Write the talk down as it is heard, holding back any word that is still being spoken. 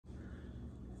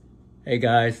Hey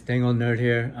guys, Dangle Nerd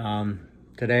here.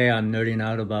 Today I'm nerding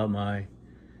out about my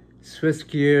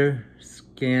SwissGear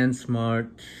Scansmart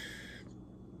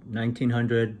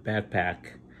 1900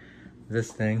 backpack.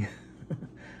 This thing,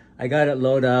 I got it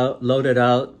loaded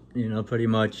out, pretty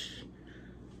much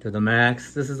to the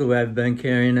max. This is the way I've been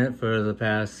carrying it for the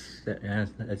past,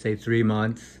 I'd say 3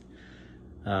 months,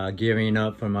 gearing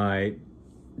up for my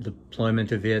deployment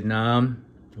to Vietnam,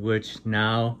 which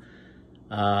now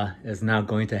is not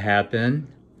going to happen.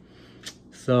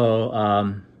 So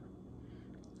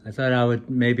I thought I would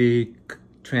maybe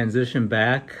transition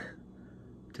back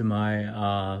to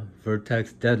my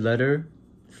Vertx Deadletter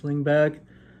Sling bag,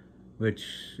 which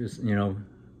is,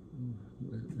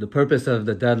 the purpose of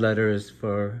the Deadletter is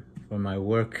for my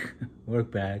work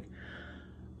bag.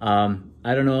 I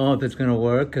don't know if it's gonna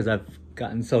work because I've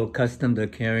gotten so accustomed to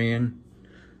carrying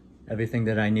everything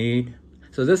that I need.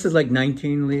 So this is like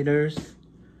 19 liters.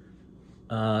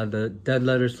 The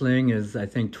Deadletter Sling is, I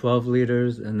think, 12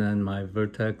 liters, and then my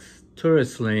Vertx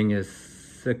Tourist Sling is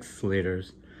 6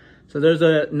 liters. So there's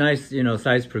a nice,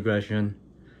 size progression,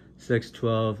 6,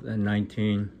 12, and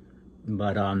 19.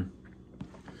 But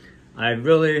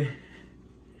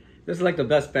this is like the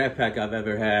best backpack I've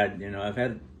ever had. I've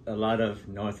had a lot of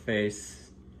North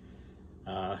Face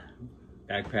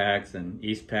backpacks and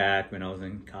Eastpak when I was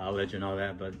in college and all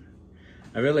that, but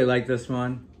I really like this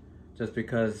one just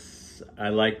because I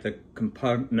like the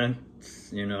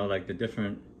compartments, like the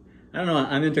different, I don't know,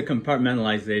 I'm into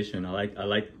compartmentalization. I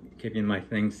like keeping my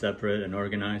things separate and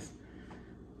organized.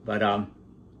 But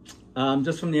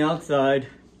just from the outside,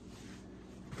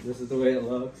 this is the way it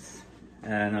looks.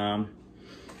 And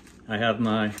I have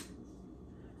my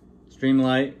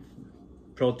Streamlight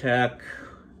ProTac,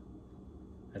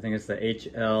 I think it's the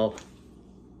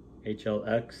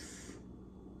HLX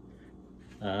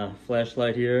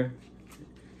flashlight here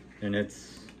in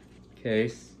its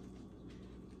case.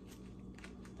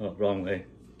 Oh, wrong way.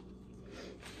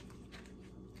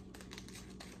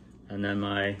 And then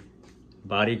my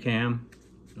body cam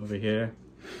over here.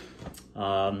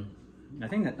 I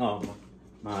think that,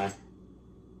 my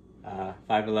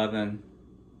 511,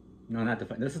 no, not the,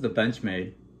 this is the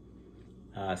Benchmade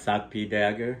sock P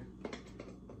dagger.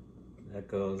 That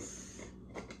goes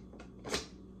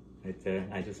right there.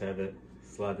 I just have it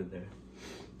slotted there.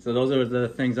 So those are the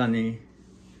things on the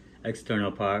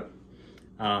external part.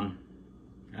 I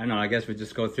don't know, I guess we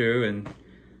just go through and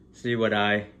see what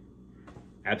I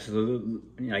absolutely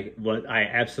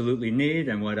need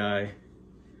and what I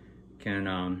can,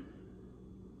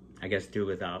 I guess, do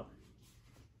without.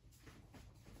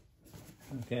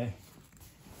 Okay.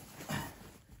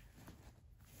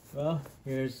 Well,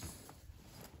 here's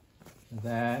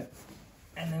that,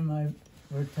 and then my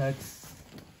Vertx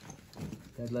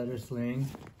Deadletter Sling.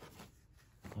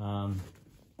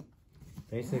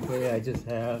 Basically, I just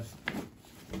have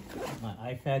my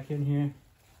IFAK in here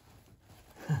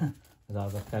with all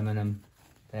the feminine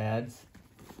pads.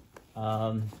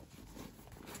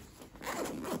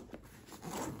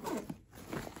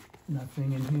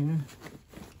 Nothing in here.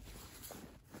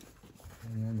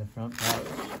 And then the front pouch.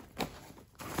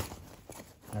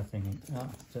 Nothing in,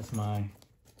 just my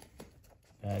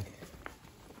bag.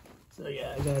 So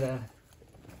yeah, I gotta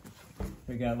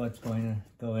figure out what's going to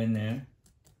go in there.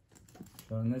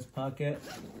 So in this pocket,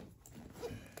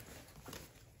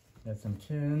 got some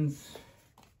tins.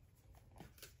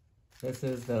 This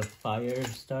is the fire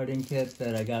starting kit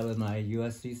that I got with my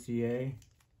USCCA.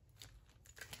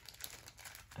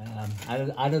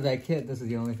 Out of that kit, this is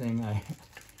the only thing I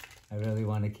really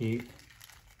want to keep.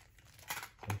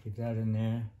 So keep that in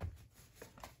there.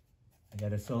 I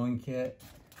got a sewing kit.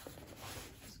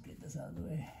 Let's get this out of the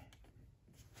way.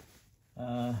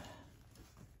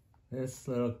 This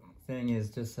little thing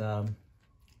is just kind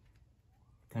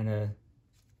of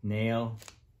nail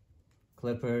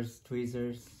clippers,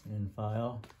 tweezers, and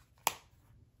file.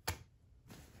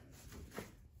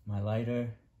 My lighter.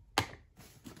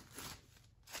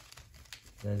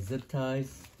 The zip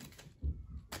ties.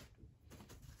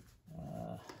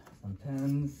 Some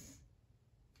pens.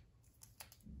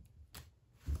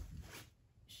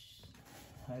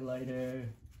 Highlighter.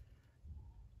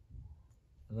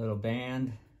 A little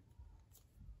band.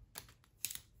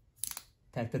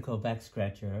 Tactical back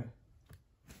scratcher.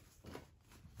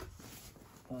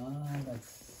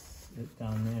 That's it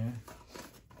down there.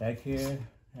 Back here,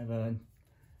 I have a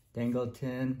dangle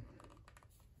tin.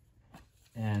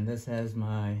 And this has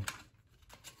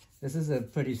this is a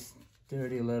pretty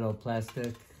sturdy little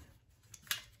plastic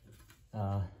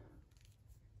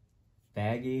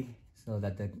baggie, so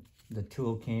that the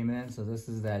tool came in. So this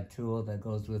is that tool that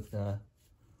goes with the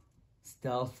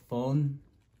stealth phone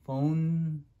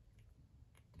phone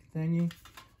thingy,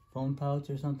 phone pouch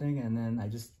or something, and then I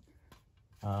just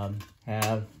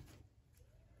have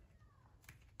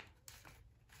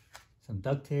some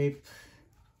duct tape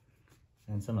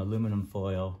and some aluminum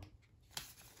foil.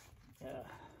 Yeah,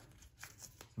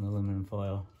 some aluminum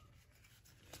foil.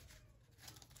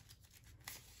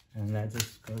 And that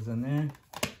just goes in there.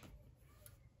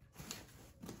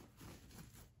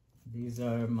 These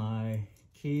are my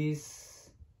keys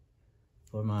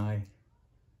for my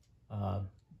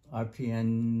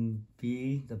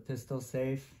RPNB, the pistol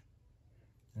safe.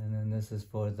 And then this is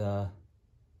for the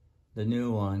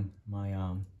new one, my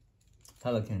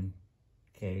Pelican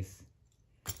case.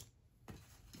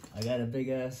 I got a big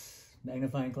ass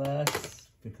magnifying glass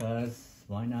because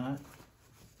why not?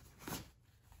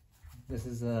 This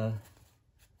is a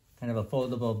kind of a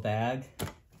foldable bag.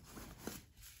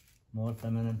 More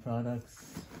feminine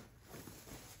products.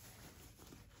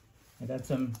 I got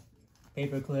some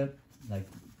paper clip, like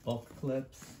bulk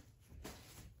clips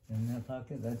in that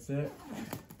pocket. That's it.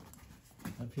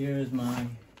 Up here is my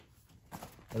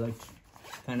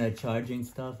kind of charging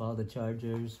stuff, all the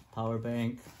chargers, power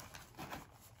bank.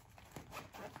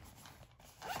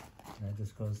 That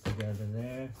just goes together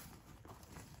there.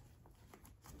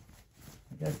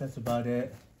 I guess that's about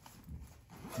it.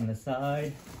 On the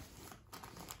side,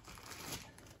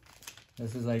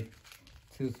 this is like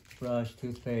toothbrush,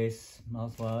 toothpaste,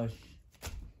 mouthwash.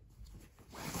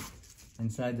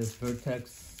 Inside this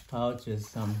Vertx pouch is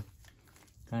some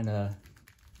kind of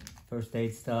first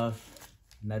aid stuff,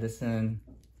 medicine,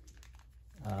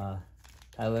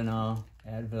 Tylenol,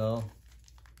 Advil,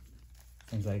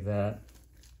 things like that.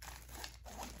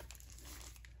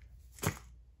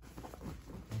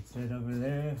 That's it over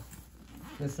there.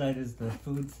 This side is the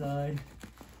food side.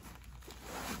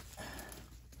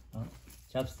 Oh,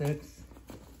 chopsticks.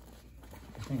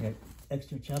 I think I got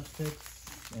extra chopsticks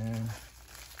and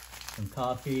some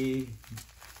coffee,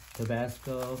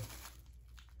 Tabasco,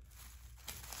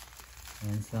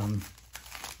 and some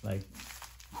like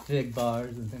fig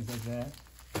bars and things like that.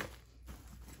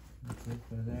 That's it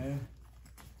for there.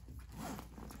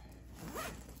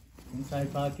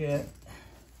 Inside pocket.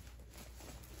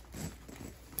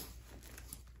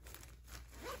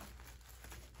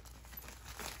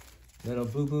 Little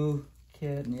boo-boo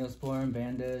kit, Neosporin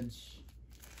bandage,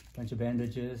 bunch of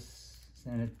bandages,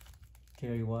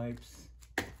 sanitary wipes,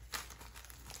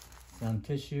 some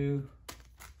tissue,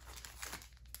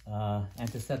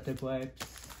 antiseptic wipes,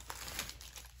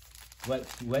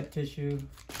 wet tissue.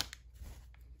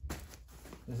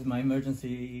 This is my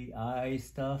emergency eye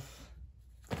stuff,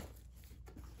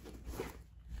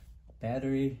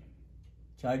 battery,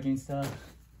 charging stuff,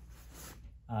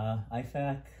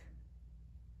 IFAC.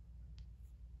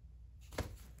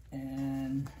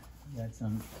 And got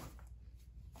some,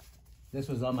 this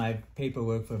was all my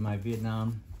paperwork for my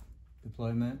Vietnam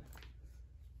deployment.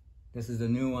 This is the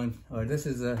new one, or this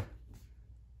is the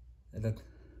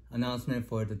announcement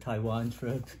for the Taiwan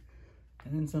trip.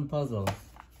 And then some puzzles.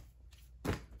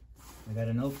 I got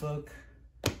a notebook,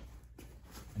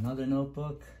 another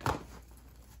notebook.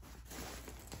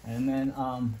 And then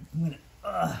I'm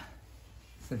gonna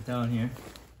sit down here.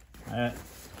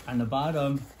 On the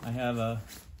bottom, I have a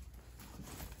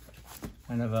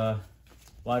kind of a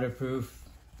waterproof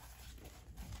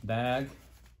bag,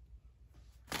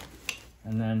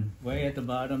 and then way at the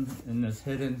bottom in this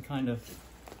hidden kind of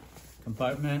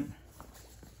compartment,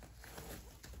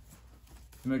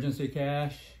 emergency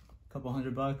cash, a couple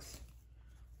 $100,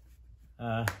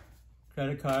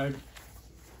 credit card,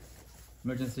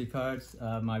 emergency cards,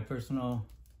 my personal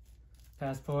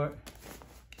passport.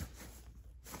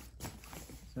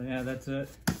 So yeah, that's it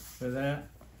for that.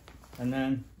 And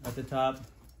then at the top,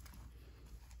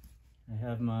 I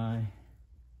have my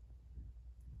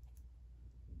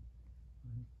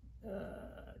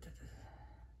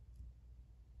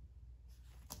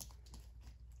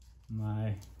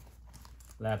my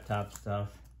laptop stuff.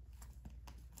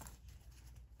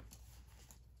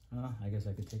 Oh, I guess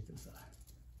I could take this off.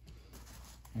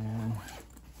 And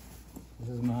this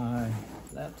is my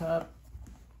laptop.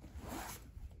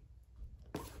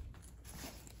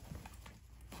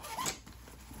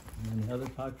 And the other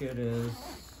pocket is,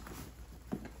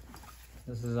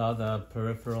 this is all the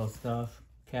peripheral stuff,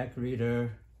 CAC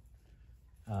reader,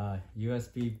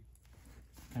 USB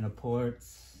kind of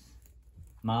ports,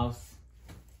 mouse,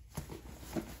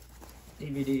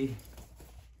 DVD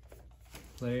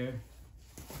player,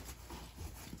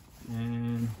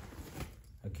 and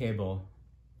a cable,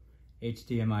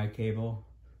 HDMI cable.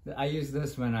 I used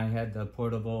this when I had the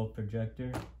portable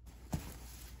projector.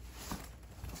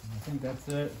 I think that's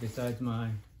it, besides my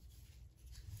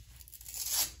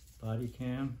body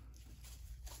cam.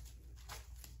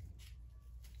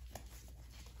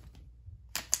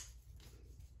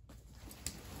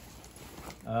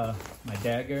 My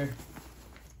dagger,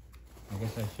 I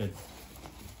guess I should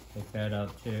take that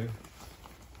out too.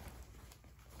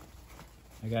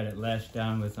 I got it lashed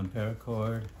down with some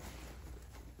paracord.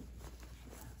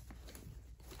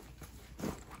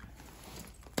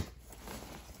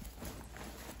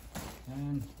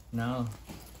 And now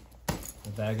the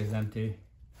bag is empty.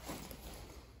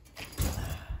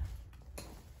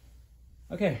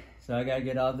 Okay, so I gotta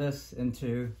get all this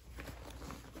into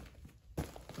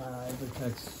my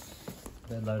Vertx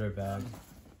Deadletter bag.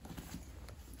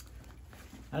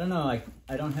 I don't know,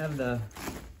 I don't have the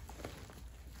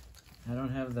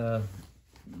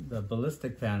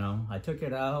ballistic panel. I took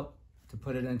it out to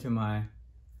put it into my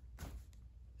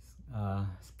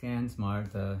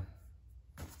Scansmart, the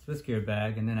SwissGear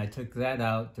bag, and then I took that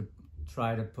out to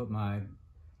try to put my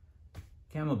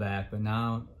Camelback, but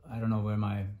now I don't know where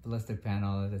my ballistic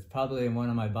panel is. It's probably in one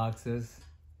of my boxes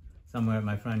somewhere at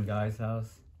my friend Guy's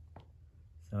house.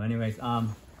 So anyways, I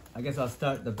guess I'll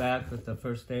start the back with the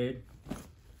first aid.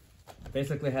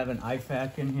 Basically have an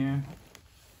IFAK in here.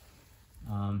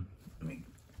 Let me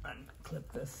unclip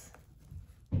this,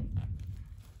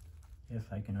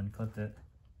 if I can unclip it.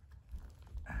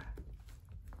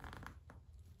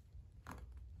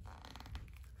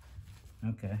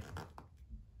 Okay,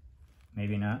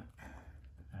 maybe not,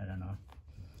 I don't know.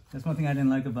 That's one thing I didn't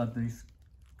like about these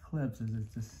clips, is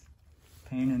it's just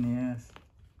pain in the ass.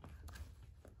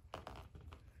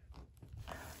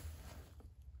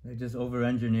 They just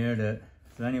over-engineered it.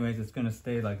 So anyways, it's gonna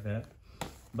stay like that.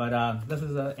 But this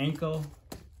is an ankle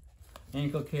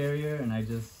carrier, and I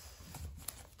just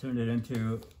turned it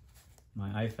into my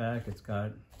IFAK. It's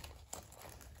got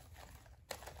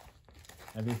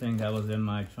everything that was in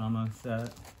my trauma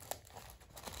set.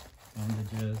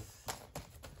 Bandages.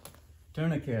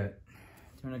 Tourniquet.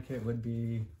 Tourniquet would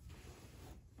be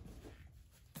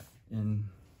in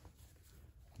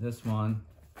this one.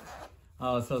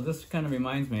 Oh, so this kind of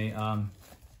reminds me,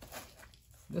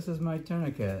 this is my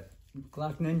tourniquet,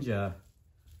 Glock Ninja.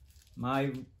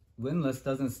 My windlass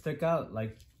doesn't stick out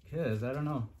like his, I don't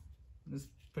know. This is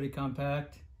pretty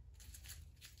compact.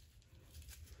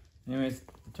 Anyways,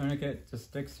 the tourniquet just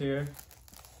sticks here,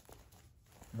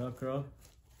 Velcro.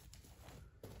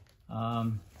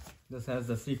 This has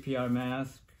the CPR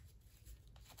mask.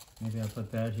 Maybe I'll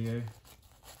put that here.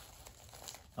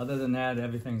 Other than that,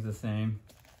 everything's the same.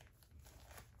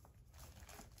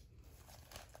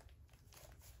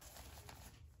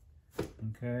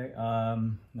 Okay,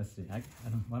 let's see,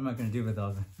 what am I going to do with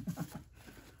all this?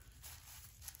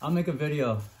 I'll make a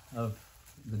video of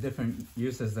the different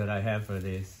uses that I have for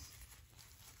these,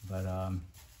 but I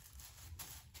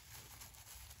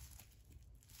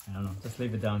don't know, just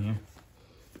leave it down here.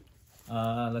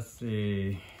 Let's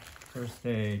see, first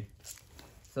aid.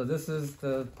 So this is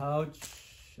the pouch,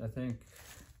 I think,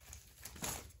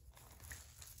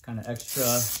 kind of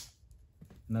extra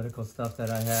medical stuff that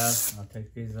I have. I'll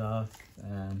take these off,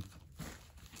 and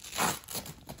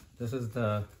this is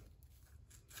the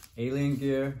alien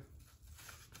gear,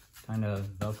 kind of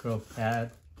Velcro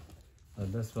pad. So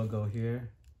this will go here.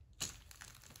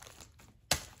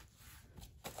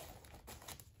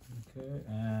 Okay,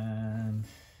 and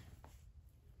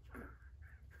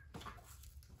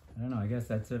I don't know, I guess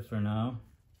that's it for now.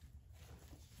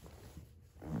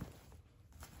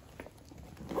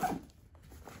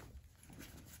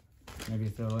 Maybe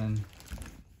throw in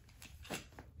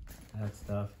that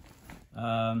stuff.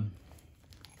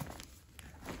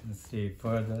 Let's see,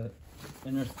 for the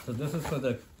inner, so this is for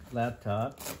the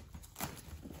laptop.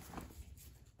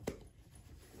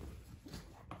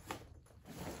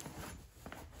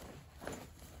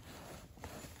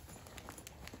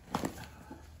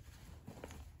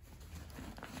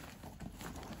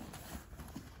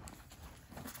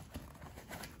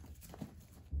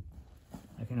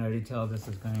 I can already tell this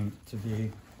is going to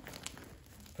be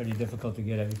pretty difficult to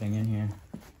get everything in here.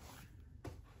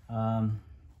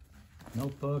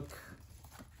 Notebook.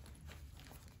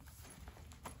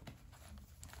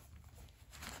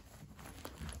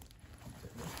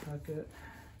 This pocket.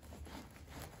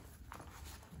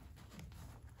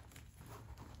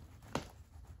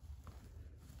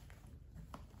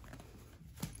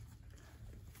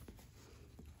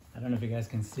 I don't know if you guys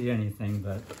can see anything,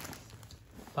 but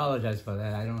apologize for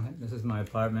that. This is my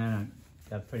apartment. I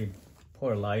got pretty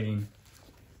poor lighting.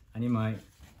 I need my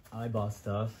eyeball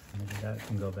stuff. Maybe that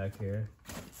can go back here.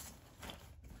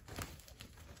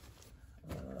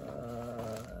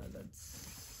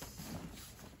 Let's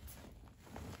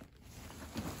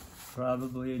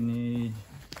probably need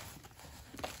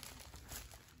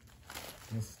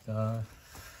this stuff.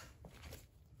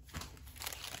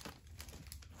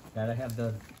 Gotta have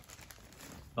the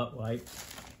butt wipes.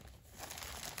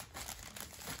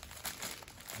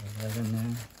 Put that in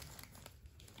there.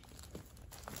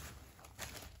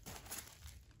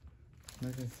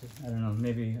 I don't know,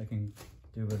 maybe I can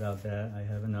do without that. I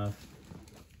have enough.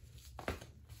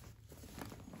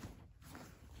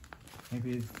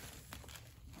 Maybe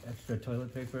extra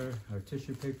toilet paper or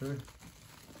tissue paper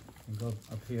can go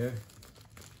up here.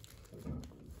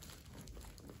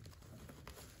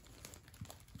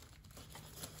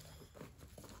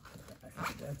 I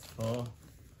think that's full.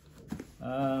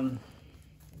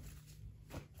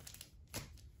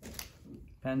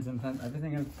 Pens and pens,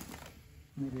 everything else.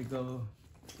 Maybe go,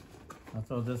 I'll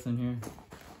throw this in here.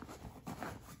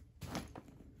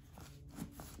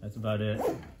 That's about it.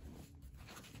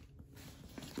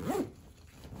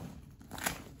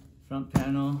 Front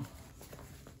panel.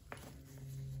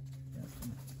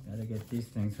 Gotta get these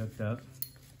things hooked up.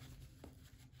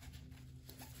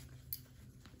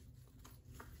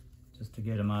 Just to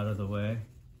get them out of the way.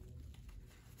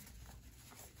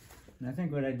 And I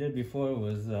think what I did before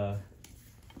was I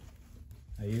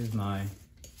used my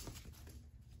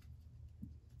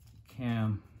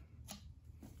cam,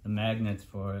 the magnets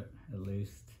for it at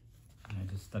least, and I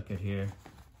just stuck it here.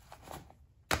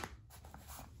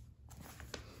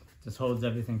 Just holds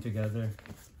everything together.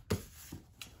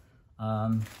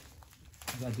 I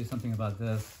gotta do something about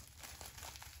this.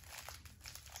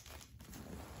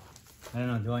 I don't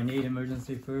know, do I need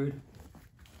emergency food?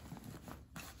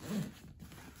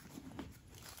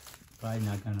 Probably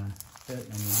not gonna fit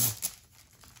anymore.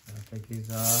 I'll take these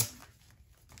off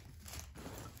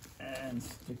and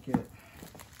stick it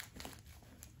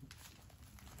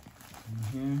in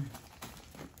here.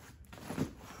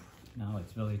 Now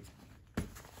it's really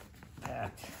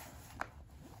packed.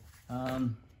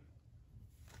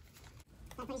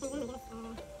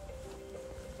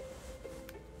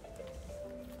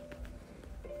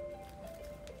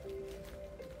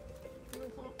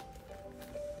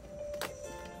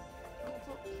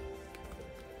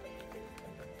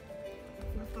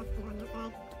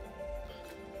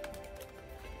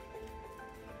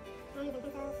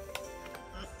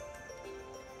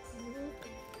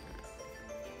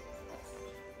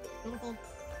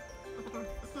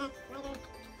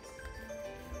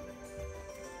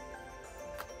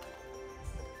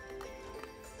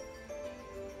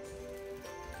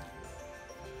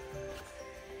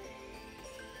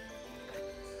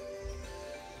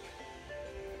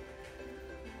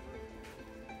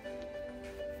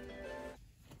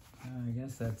 I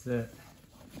guess that's it.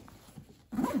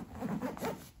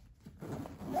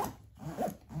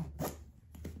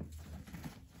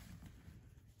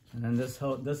 And then this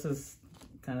is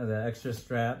kind of the extra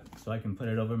strap, so I can put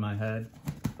it over my head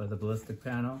for the ballistic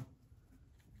panel.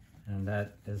 And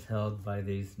that is held by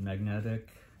these magnetic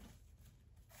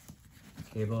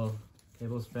cable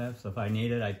straps. So if I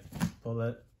need it, I pull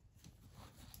it.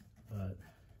 But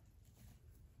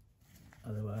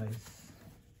otherwise, it's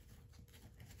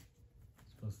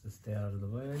supposed to stay out of the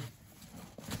way.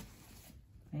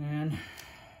 And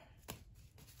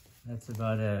that's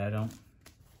about it. I don't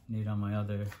need all my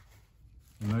other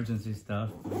emergency stuff.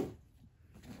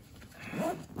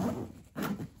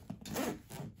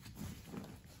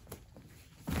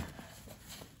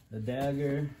 The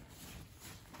dagger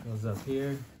goes up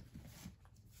here,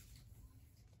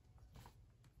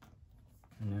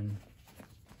 and then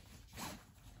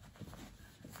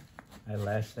I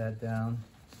lash that down.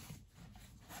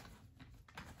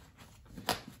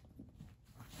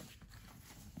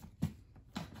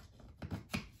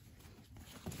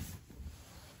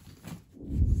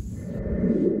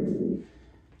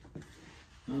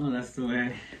 That's the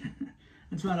way.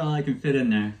 That's about all I can fit in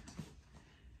there.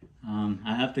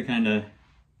 I have to kind of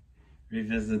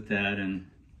revisit that and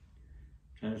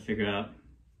try to figure out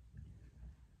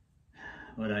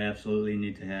what I absolutely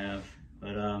need to have.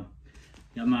 But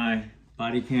got my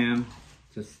body cam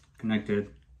just connected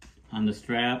on the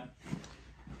strap.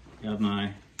 Got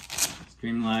my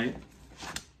stream light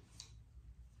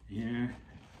here,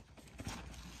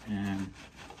 and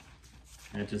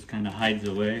that just kind of hides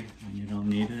away when you don't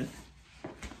need it.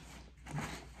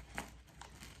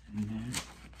 In there.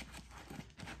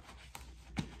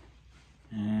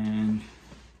 And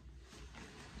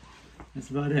that's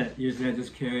about it. Usually I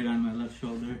just carry it on my left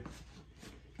shoulder.